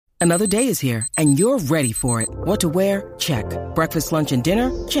Another day is here, and you're ready for it. What to wear? Check. Breakfast, lunch, and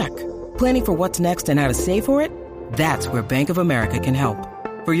dinner? Check. Planning for what's next and how to save for it? That's where Bank of America can help.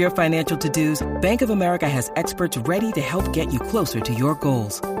 For your financial to-dos, Bank of America has experts ready to help get you closer to your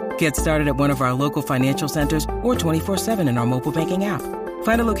goals. Get started at one of our local financial centers or 24/7 in our mobile banking app.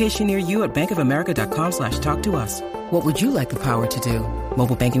 Find a location near you at bankofamerica.com/talktous. What would you like the power to do?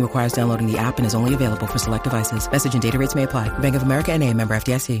 Mobile banking requires downloading the app and is only available for select devices. Message and data rates may apply. Bank of America NA, member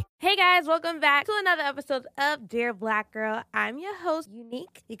FDIC. Hey guys, welcome back to another episode of Dear Black Girl. I'm your host,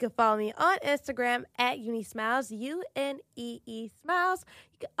 Unique. You can follow me on Instagram at UniSmiles, UNEE Smiles.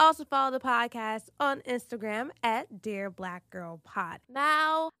 You can also follow the podcast on Instagram at Dear Black Girl Pod.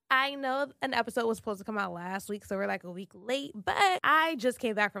 Now, I know an episode was supposed to come out last week, so we're like a week late, but I just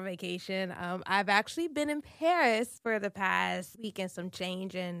came back from vacation. I've actually been in Paris for the past week and some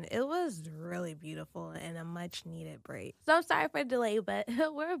change, and it was really beautiful and a much needed break. So I'm sorry for the delay, but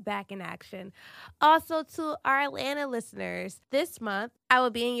we're back in action. Also, to our Atlanta listeners, this month I will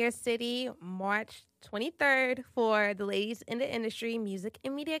be in your city March 23rd for the Ladies in the Industry Music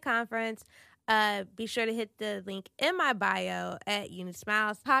and Media Conference. Be sure to hit the link in my bio at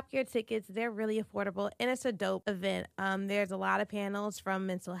UniSmiles. Pop your tickets. They're really affordable, and it's a dope event. There's a lot of panels from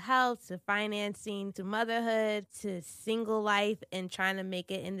mental health to financing to motherhood to single life and trying to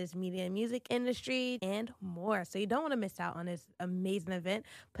make it in this media and music industry and more. So you don't want to miss out on this amazing event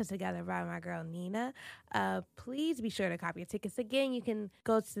put together by my girl Nina. Please be sure to copy your tickets. Again, you can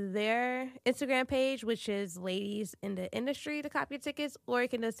go to their Instagram page, which is Ladies in the Industry, to copy your tickets, or you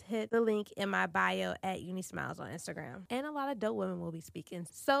can just hit the link in my bio at UniSmiles on Instagram. And a lot of dope women will be speaking.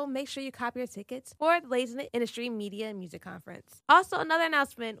 So make sure you copy your tickets for the Ladies in the Industry Media and Music Conference. Also, another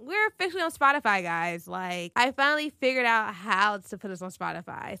announcement. We're officially on Spotify, guys. I finally figured out how to put us on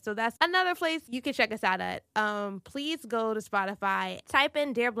Spotify. So that's another place you can check us out at. Please go to Spotify, type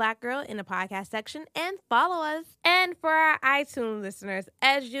in Dear Black Girl in the podcast section, and follow us. And for our iTunes listeners,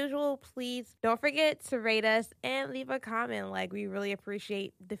 as usual, please don't forget to rate us and leave a comment. We really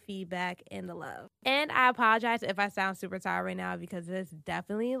appreciate the feedback and the love. And I apologize if I sound super tired right now because it's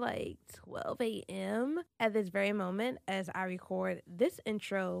definitely 12 a.m. at this very moment as I record this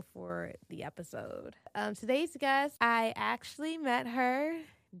intro for the episode. Today's guest, I actually met her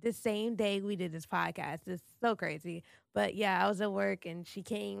the same day we did this podcast. It's so crazy. But yeah, I was at work and she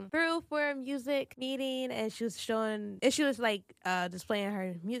came through for a music meeting and she was displaying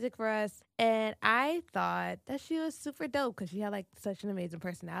her music for us. And I thought that she was super dope because she had such an amazing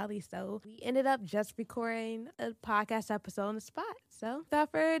personality. So we ended up just recording a podcast episode on the spot. So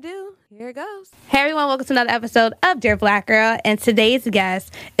without further ado, here it goes. Hey everyone, welcome to another episode of Dear Black Girl. And today's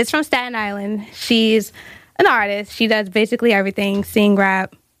guest is from Staten Island. She's an artist. She does basically everything: sing,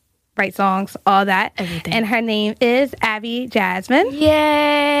 rap, write songs, all that. Everything. And her name is Abby Jasmine.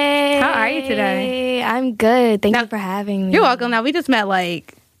 Yay! How are you today? I'm good. Thank you for having me. You're welcome. Now, we just met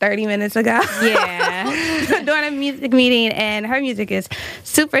 30 minutes ago. Yeah. During a music meeting, and her music is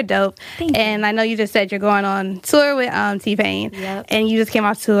super dope. Thank you. And I know you just said you're going on tour with T-Pain. Yep. And you just came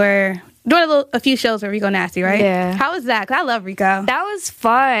off tour doing a few shows with Rico Nasty, right? Yeah. How was that? 'Cause I love Rico. That was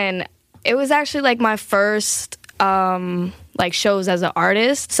fun. It was actually my first shows as an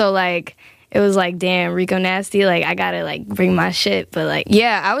artist. So it was damn, Rico Nasty, I gotta bring my shit. But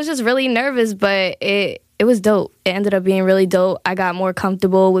yeah, I was just really nervous, but it was dope. It ended up being really dope. I got more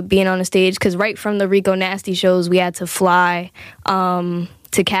comfortable with being on the stage because right from the Rico Nasty shows, we had to fly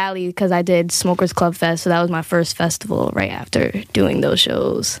to Cali because I did Smokers Club Fest. So that was my first festival right after doing those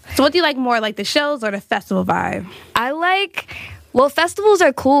shows. So what do you like more, the shows or the festival vibe? Well, festivals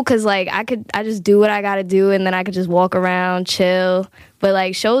are cool because I just do what I gotta do and then I could just walk around, chill.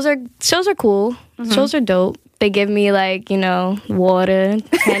 But shows are cool. Mm-hmm. Shows are dope. They give me water,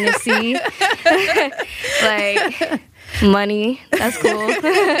 Hennessy, money. That's cool.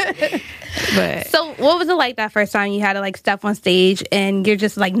 But so what was it like that first time you had to step on stage and you're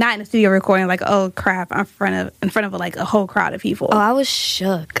just not in the studio recording oh crap, I'm in front of a whole crowd of people? Oh, I was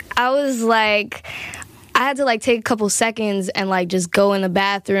shook. I was I had to take a couple seconds and just go in the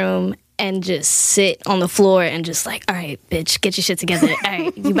bathroom and just sit on the floor and just all right, bitch, get your shit together. All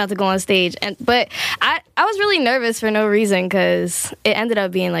right, you about to go on stage. But I was really nervous for no reason because it ended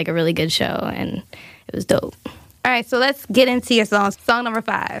up being a really good show and it was dope. All right, so let's get into your songs. Song number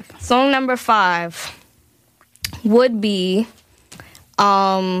 5. Song number 5 would be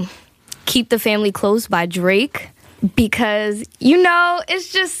Keep the Family Close by Drake because,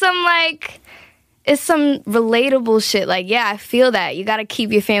 it's just some it's some relatable shit. Yeah, I feel that. You got to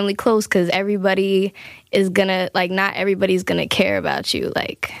keep your family close because everybody is going to, not everybody's going to care about you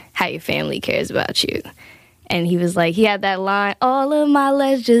how your family cares about you. And he was like, he had that line, all of my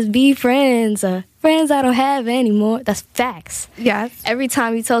let's just be friends, friends I don't have anymore. That's facts. Yes. Every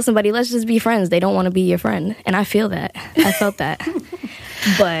time you tell somebody, let's just be friends, they don't want to be your friend. And I feel that. I felt that.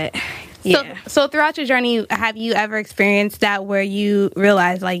 But, yeah. So throughout your journey, have you ever experienced that where you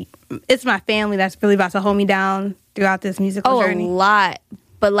realize, like, it's my family that's really about to hold me down throughout this musical journey? A lot.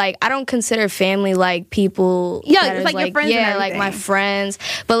 But, like, I don't consider family, like, people. Yeah, that it's is, like your friends and yeah, like, everything. my friends.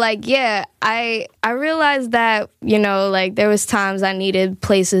 But, like, yeah, I realized that, you know, like, there was times I needed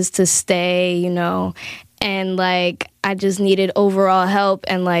places to stay, you know, and, like, I just needed overall help.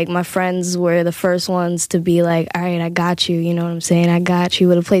 And, like, my friends were the first ones to be like, all right, I got you, you know what I'm saying? I got you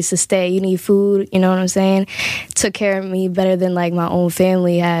with a place to stay. You need food, you know what I'm saying? Took care of me better than, like, my own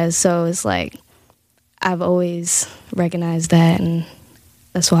family has. So it's, like, I've always recognized that, and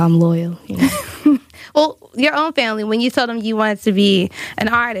that's why I'm loyal, you know. Well, your own family, when you told them you wanted to be an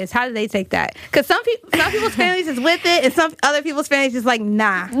artist, how did they take that? Because some people's families is with it, and some other people's families is like,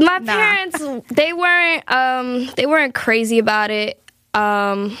 nah. My parents, they weren't crazy about it.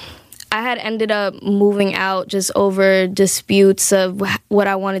 I had ended up moving out just over disputes of what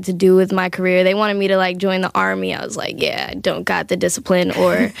I wanted to do with my career. They wanted me to, like, join the army. I was like, yeah, I don't got the discipline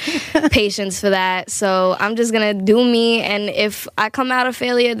or patience for that. So I'm just going to do me. And if I come out a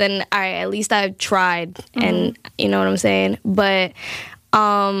failure, then all right, at least I've tried. Mm-hmm. And you know what I'm saying? But,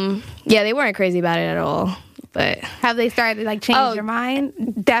 yeah, they weren't crazy about it at all. But have they started to, like, change your mind?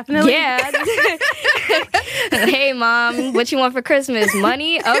 Definitely. Yeah. Hey, Mom, what you want for Christmas?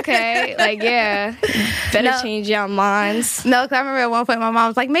 Money? Okay. Like, yeah. Better change your minds. No, because I remember at one point my mom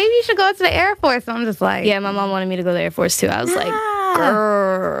was like, maybe you should go to the Air Force. So I'm just like... Yeah, my mom wanted me to go to the Air Force, too. I was like,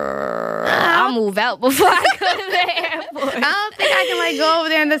 girl, I'll move out before I go to the Air Force. I don't think I can, like, go over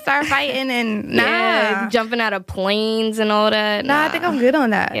there and just start fighting and... Yeah, jumping out of planes and all that. Nah, I think I'm good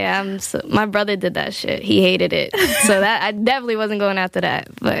on that. Yeah, my brother did that shit. He hated it. So that I definitely wasn't going after that.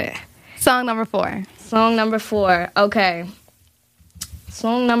 But Song number 4. Okay.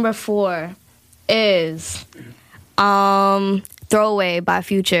 Song number 4 is Throwaway by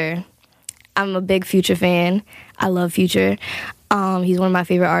Future. I'm a big Future fan. I love Future. He's one of my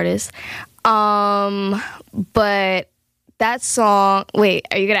favorite artists. But that song... Wait,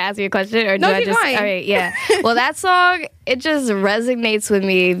 are you going to ask me a question? Or do I just... Fine. All right, yeah. Well, that song, it just resonates with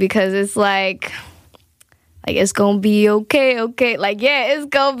me because it's like, it's gonna be okay. Like, yeah, it's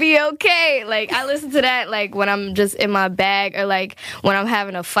gonna be okay. Like, I listen to that, like, when I'm just in my bag or, like, when I'm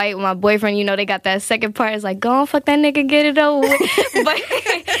having a fight with my boyfriend. You know, they got that second part. It's like, go on, fuck that nigga, get it over with.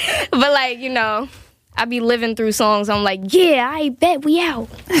 but, like, you know... I be living through songs. I'm like, yeah, I bet we out.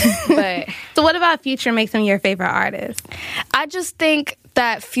 But so what about Future makes him your favorite artist? I just think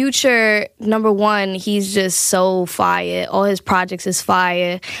that Future, number one, he's just so fire. All his projects is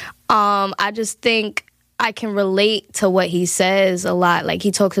fire. I just think I can relate to what he says a lot. Like,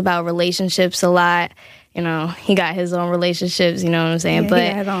 he talks about relationships a lot. You know, he got his own relationships, you know what I'm saying? Yeah, but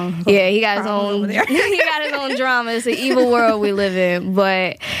he got his own he got his own drama. It's an evil world we live in.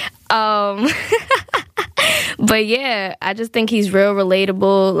 But but yeah, I just think he's real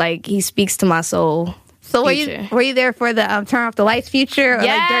relatable. Like, he speaks to my soul. So were you there for the Turn Off the Lights Future or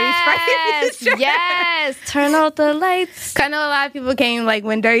like Dirty Sprite Future? Yes, Turn Off the Lights. I know a lot of people came like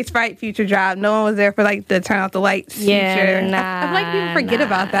when Dirty Sprite Future dropped. No one was there for like the Turn Off the Lights Future. I feel like people forget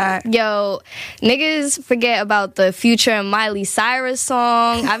about that. Yo, niggas forget about the Future and Miley Cyrus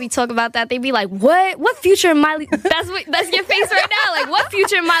song. I be talking about that. They be like, what? What Future and Miley? That's your face right now. Like, what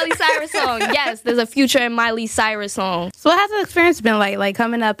Future and Miley Cyrus song? Yes, there's a Future and Miley Cyrus song. So what has the experience been like? Like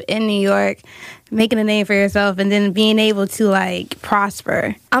coming up in New York, making a name for yourself, and then being able to, like,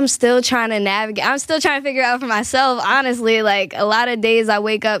 prosper? I'm still trying to navigate. I'm still trying to figure out for myself, honestly. Like, a lot of days I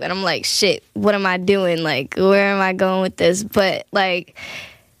wake up and I'm like, shit, what am I doing? Like, where am I going with this? But, like,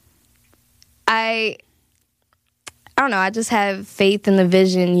 I don't know. I just have faith in the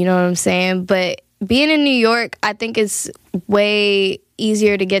vision, you know what I'm saying? But being in New York, I think it's way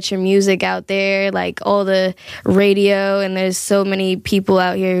easier to get your music out there, like all the radio, and there's so many people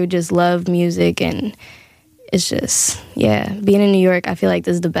out here who just love music, and it's just, yeah, being in New York, I feel like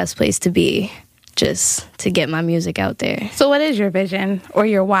this is the best place to be, just to get my music out there. So what is your vision or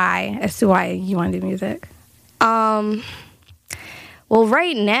your why as to why you want to do music? Well,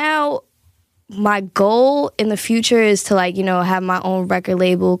 right now, my goal in the future is to, like, you know, have my own record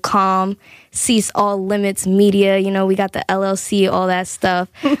label, Calm, Cease All Limits Media. You know, we got the LLC, all that stuff.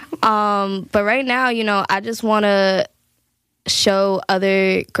 But right now, you know, I just want to show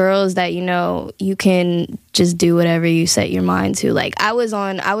other girls that, you know, you can just do whatever you set your mind to. Like, I was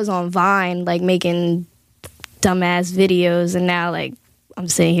on Vine, like, making dumbass videos, and now, like, I'm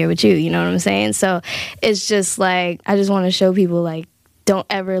sitting here with you, you know what I'm saying? So it's just like, I just want to show people, like, don't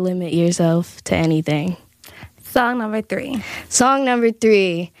ever limit yourself to anything. Song number 3. Song number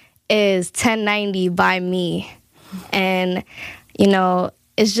 3 is 1090 by Me. And, you know,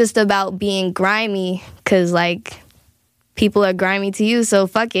 it's just about being grimy because, like, people are grimy to you, so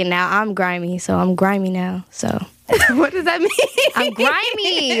fuck it. Now I'm grimy, so I'm grimy now, so. What does that mean? I'm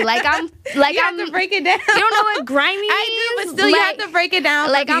grimy. You have to break it down. You don't know what grimy means? I do, but still, you have to break it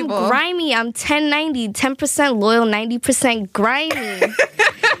down. Like, for I'm people. grimy. I'm 1090, 10% loyal, 90% grimy.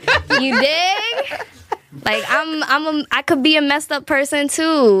 You dig? Like, I could be a messed up person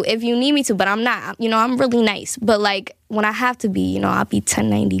too if you need me to, but I'm not. You know, I'm really nice. But like, when I have to be, you know, I'll be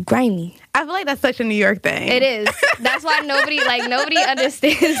 1090 grimy. I feel like that's such a New York thing. It is. That's why nobody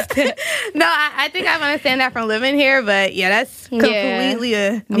understands that. No, I think I understand that from living here, but yeah, that's completely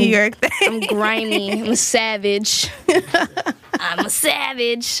a New York thing. I'm grimy. I'm a savage. I'm a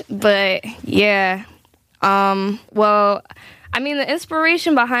savage. But yeah. Well, I mean, the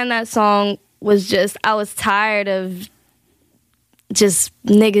inspiration behind that song was just, I was tired of just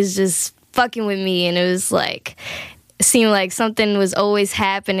niggas just fucking with me, and it was like, it seemed like something was always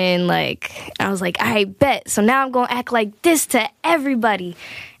happening. Like, I was like, all right, bet. So now I'm gonna act like this to everybody.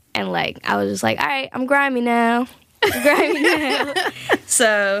 And like, I was just like, all right, I'm grimy now. I'm grimy now.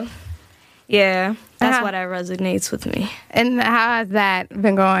 So, yeah, that's what resonates with me. And how has that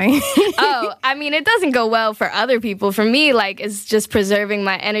been going? Oh, I mean, it doesn't go well for other people. For me, like, it's just preserving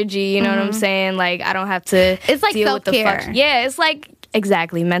my energy. You know what I'm saying? Like, I don't have to. It's like deal with the self-care. Yeah, it's like,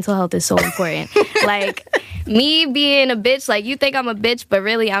 exactly. Mental health is so important. Like, me being a bitch, like, you think I'm a bitch, but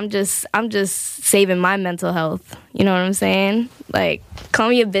really, I'm just saving my mental health. You know what I'm saying? Like, call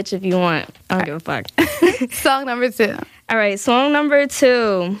me a bitch if you want. I don't give a fuck. Song number 2. All right, song number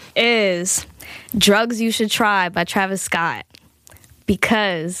 2 is Drugs You Should Try by Travis Scott.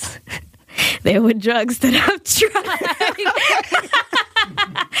 Because there were drugs that I've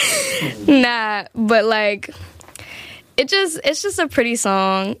tried. Nah, but like, it's just a pretty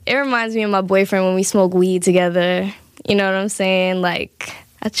song. It reminds me of my boyfriend when we smoke weed together. You know what I'm saying? Like,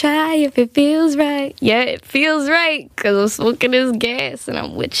 I try if it feels right. Yeah, it feels right because I'm smoking this gas and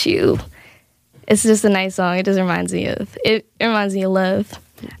I'm with you. It's just a nice song. It just reminds me of love.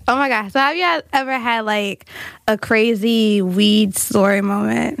 Oh my gosh. So have you ever had like a crazy weed story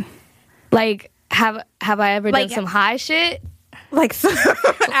moment? Like, have I ever done some high shit? Like, so,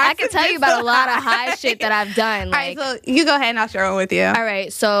 I can tell you about a lot of high shit that I've done. Like, all right, so you go ahead and I'll share one with you. All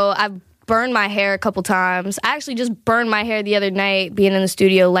right, so I've burned my hair a couple times. I actually just burned my hair the other night being in the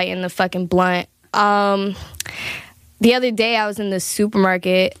studio lighting the fucking blunt. The other day I was in the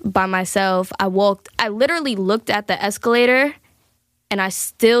supermarket by myself. I literally looked at the escalator and I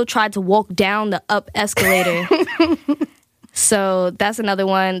still tried to walk down the up escalator. So that's another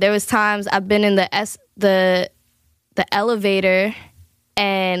one. There was times I've been in the elevator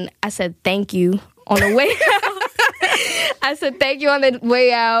and I said thank you on the way out. I said thank you on the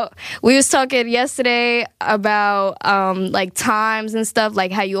way out. We was talking yesterday about like times and stuff,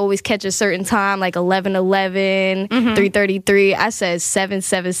 like how you always catch a certain time, like 11:11, 3:33. I said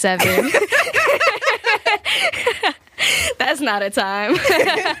 7:77. That's not a time.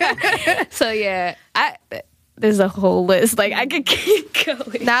 So yeah, there's a whole list. Like, I could keep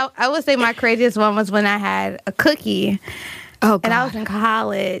going. Now, I would say my craziest one was when I had a cookie. Oh, God. And I was in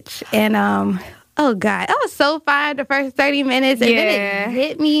college. And, oh, God. I was so fine the first 30 minutes. And then it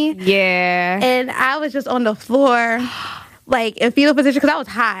hit me. Yeah. And I was just on the floor, like, in fetal position because I was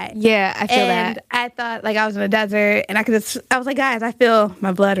hot. Yeah, I feel and that. I thought, like, I was in a desert. And I was like, guys, I feel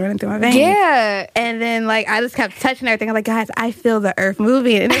my blood running through my veins. Yeah. And then, like, I just kept touching everything. I'm like, guys, I feel the earth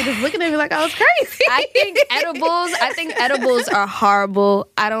moving. And they were just looking at me like I was crazy. I think edibles are horrible.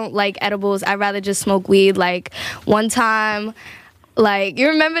 I don't like edibles. I'd rather just smoke weed. Like, one time, like, you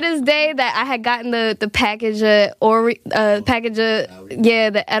remember this day that I had gotten the package of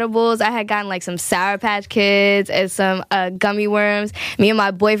the edibles. I had gotten like some Sour Patch Kids and some gummy worms. Me and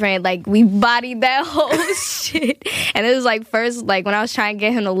my boyfriend, like, we bodied that whole shit. And it was like first, like, when I was trying to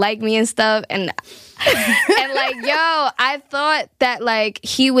get him to like me and stuff, and like, yo, I thought that like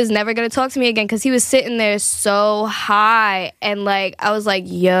he was never gonna talk to me again because he was sitting there so high, and like I was like,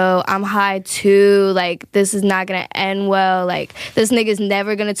 yo, I'm high too, like this is not gonna end well, like this nigga's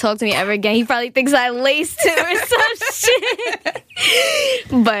never gonna talk to me ever again. He probably thinks I laced him or some shit.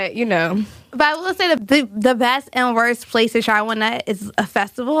 But you know, But I will say the best and worst place to try one nut is a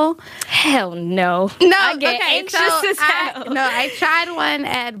festival. Hell no. No, I get okay, anxious so as hell. I tried one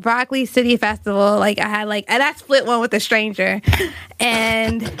at Broccoli City Festival. Like I had and I split one with a stranger,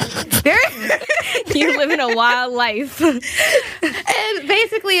 and there You're living a wild life. and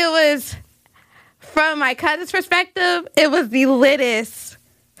basically it was, from my cousin's perspective, it was the littest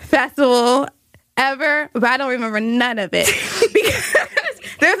festival ever, but I don't remember none of it because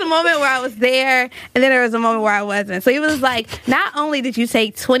there was a moment where I was there, and then there was a moment where I wasn't. So it was like, not only did you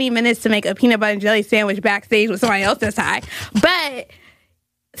take 20 minutes to make a peanut butter and jelly sandwich backstage with somebody else this high, but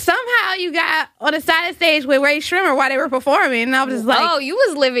somehow you got on the side of the stage with Ray Shrimmer while they were performing, and I was just like, oh, you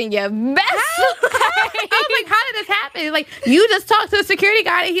was living your best I was like, how did this happen? Like, you just talked to the security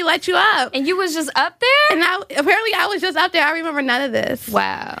guard and he let you up. And you was just up there? And apparently I was just up there. I remember none of this.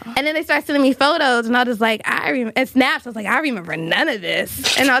 Wow. And then they started sending me photos, and I was like, and snaps. I was like, I remember none of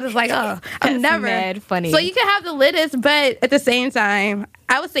this. And I was just like, oh, I'm That's never. mad funny. So you can have the littest, but at the same time,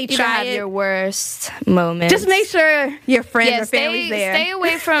 I would say You try have it. your worst moments. Just make sure your friends or family's there.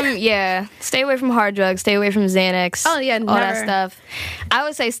 Stay away from hard drugs. Stay away from Xanax. Oh, yeah, all that never. stuff. I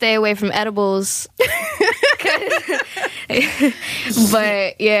would say stay away from edibles.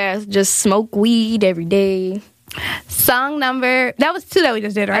 But yeah, just smoke weed every day. Song number, that was 2 that we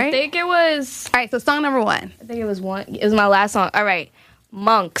just did, right? I think it was. All right, so song number 1. I think it was 1. It was my last song. All right,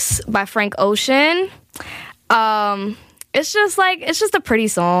 Monks by Frank Ocean. It's just a pretty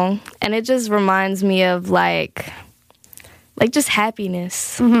song, and it just reminds me of like just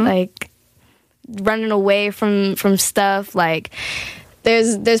happiness, like running away from stuff. Like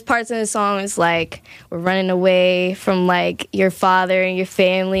there's parts in the song. It's like we're running away from like your father and your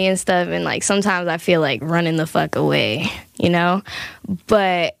family and stuff, and like sometimes I feel like running the fuck away, you know.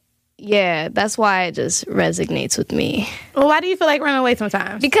 But yeah, that's why it just resonates with me. Well, why do you feel like running away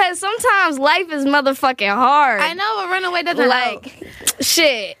sometimes? Because sometimes life is motherfucking hard. I know, but running away doesn't help. Like,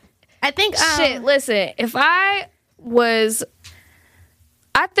 shit. I think, Listen, if I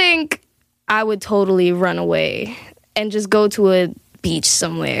think I would totally run away and just go to a beach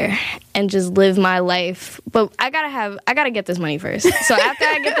somewhere and just live my life. But I gotta get this money first. So after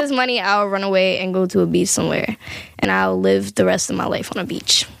I get this money, I'll run away and go to a beach somewhere, and I'll live the rest of my life on a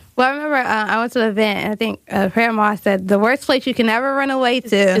beach. Well, I remember I went to an event, and I think Prayer Moss said the worst place you can ever run away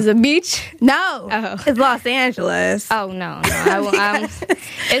to is a beach. No, Oh. it's Los Angeles. Oh no,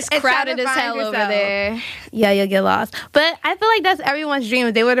 it's crowded as hell over there. Yeah, you'll get lost. But I feel like that's everyone's dream.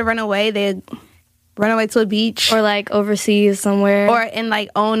 If they were to run away, they'd run away to a beach. Or like overseas somewhere. Or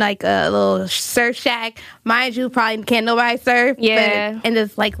own like a little surf shack. Mind you, probably can't nobody surf. Yeah. And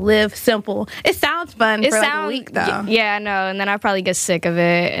just like live simple. It sounds fun for like a week though. Yeah, I know. And then I probably get sick of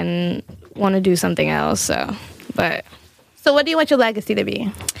it and want to do something else. So what do you want your legacy to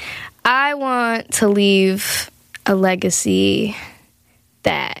be? I want to leave a legacy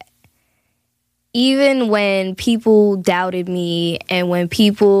that even when people doubted me and when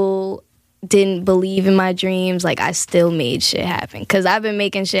people didn't believe in my dreams, like I still made shit happen, because I've been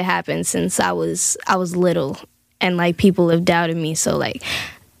making shit happen since I was little, and like people have doubted me. So like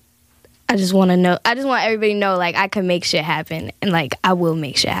I just want everybody to know like I can make shit happen, and like I will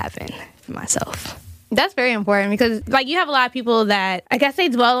make shit happen for myself. That's very important, because like you have a lot of people that I guess they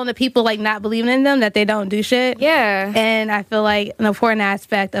dwell on the people like not believing in them, that they don't do shit. Yeah. And I feel like an important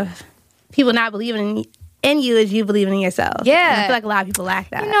aspect of people not believing in you is you believing in yourself. Yeah. And I feel like a lot of people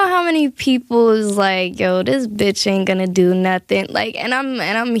lack that. You know how many people is like, yo, this bitch ain't gonna do nothing. Like, and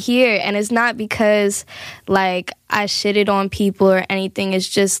I'm here, and it's not because like I shitted on people or anything. It's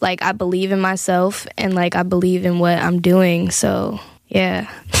just like I believe in myself, and like I believe in what I'm doing. So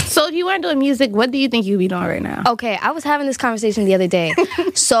yeah. So if you weren't doing music, what do you think you'd be doing right now? Okay, I was having this conversation the other day.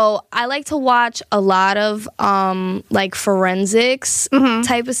 So I like to watch a lot of like forensics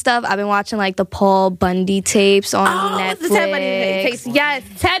type of stuff. I've been watching like the Paul Bundy tapes on Netflix. The Ted Bundy tapes. Yes,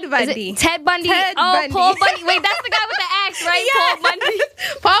 Ted Bundy. Ted Bundy. Ted Bundy. Paul Bundy. Wait, that's the guy with the axe, right? Yes. Paul Bundy.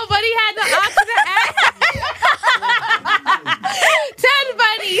 Paul Bundy had the oxygen axe. Ted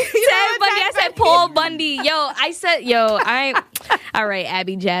Bundy. Ted Bundy. I said Paul Bundy. All right,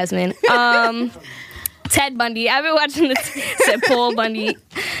 Abby Jasmine. Ted Bundy. I've been watching said Paul Bundy.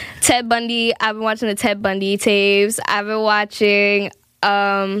 Ted Bundy. I've been watching the Ted Bundy tapes. I've been watching.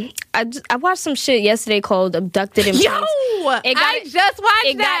 I watched some shit yesterday called Abducted in Plain. I just watched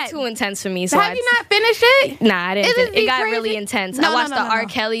it that. It got too intense for me. So have you not finished it? Nah, I didn't. It got crazy? really intense. No, I watched no, the R.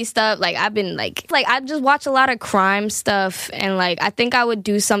 Kelly stuff. Like I've been like I just watch a lot of crime stuff, and like I think I would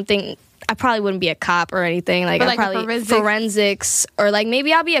do something. I probably wouldn't be a cop or anything. Like I probably forensics, or like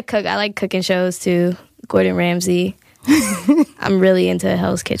maybe I'll be a cook. I like cooking shows too. Gordon Ramsay. I'm really into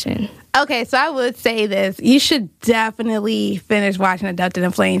Hell's Kitchen. Okay, so I would say this. You should definitely finish watching Abducted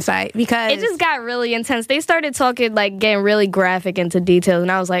in Plain Sight because It just got really intense. They started talking, like, getting really graphic into details,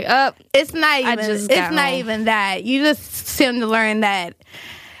 and I was like, it's not even. just It's got not home. even that. You just seem to learn that.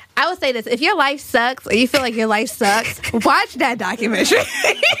 I would say this: if your life sucks or you feel like your life sucks, watch that documentary.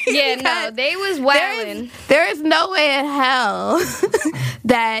 yeah, no, Because they was wilding. there is no way in hell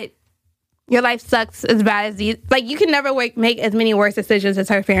that your life sucks as bad as these. Like, you can never make as many worse decisions as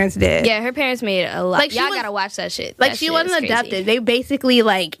her parents did. Yeah, her parents made a lot. Like, she Y'all was- gotta watch that shit. Like, That she shit wasn't is crazy. adopted. They basically,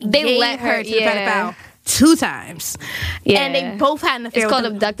 like, They gave let her- to the yeah. pedophile 2 times. Yeah. And they both had an affair It's called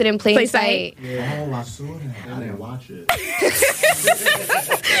with Abducted in Plain Plain Sight. Yeah, I saw that. I didn't watch it.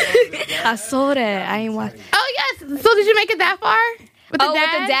 I saw that. I ain't watch. Oh, yes. So, did you make it that far? With the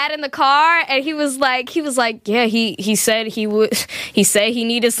dad? With the dad in the car, and he was like, yeah, he said he would. He said he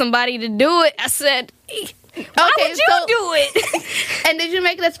needed somebody to do it. I said, why would you do it? And did you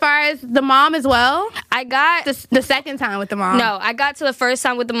make it as far as the mom as well? I got The second time with the mom? no. I got to the first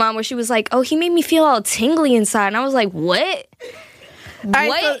time with the mom where she was like, "Oh, he made me feel all tingly inside," and I was like, "What? All right,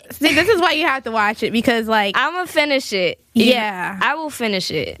 What? so, see, this is why you have to watch it because, like, I'm gonna finish it. Yeah. I will finish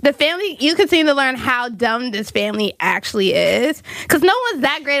it." the family, you continue to learn how dumb this family actually is. Because no one's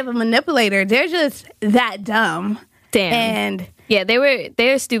that great of a manipulator. They're just that dumb. Damn. And Yeah,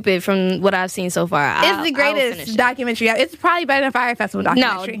 they're stupid from what I've seen so far. it's the I will finish greatest it. documentary. It's probably better than Fire Festival No,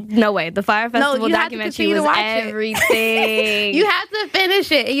 documentary. no way. The Fire Festival you have to documentary continue to was watch it. everything. You have to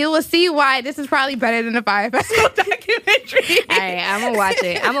finish it, and you will see why this is probably better than the Fire Festival documentary. All right, I'm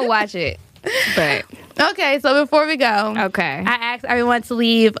gonna watch it. But Okay, so before we go, okay. I asked everyone to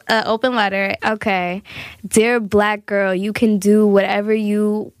leave an open letter. Okay. Dear Black girl, you can do whatever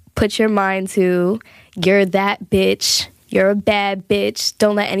you put your mind to. You're that bitch. You're a bad bitch.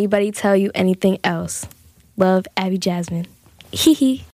 Don't let anybody tell you anything else. Love, Abby Jasmine. Hee hee.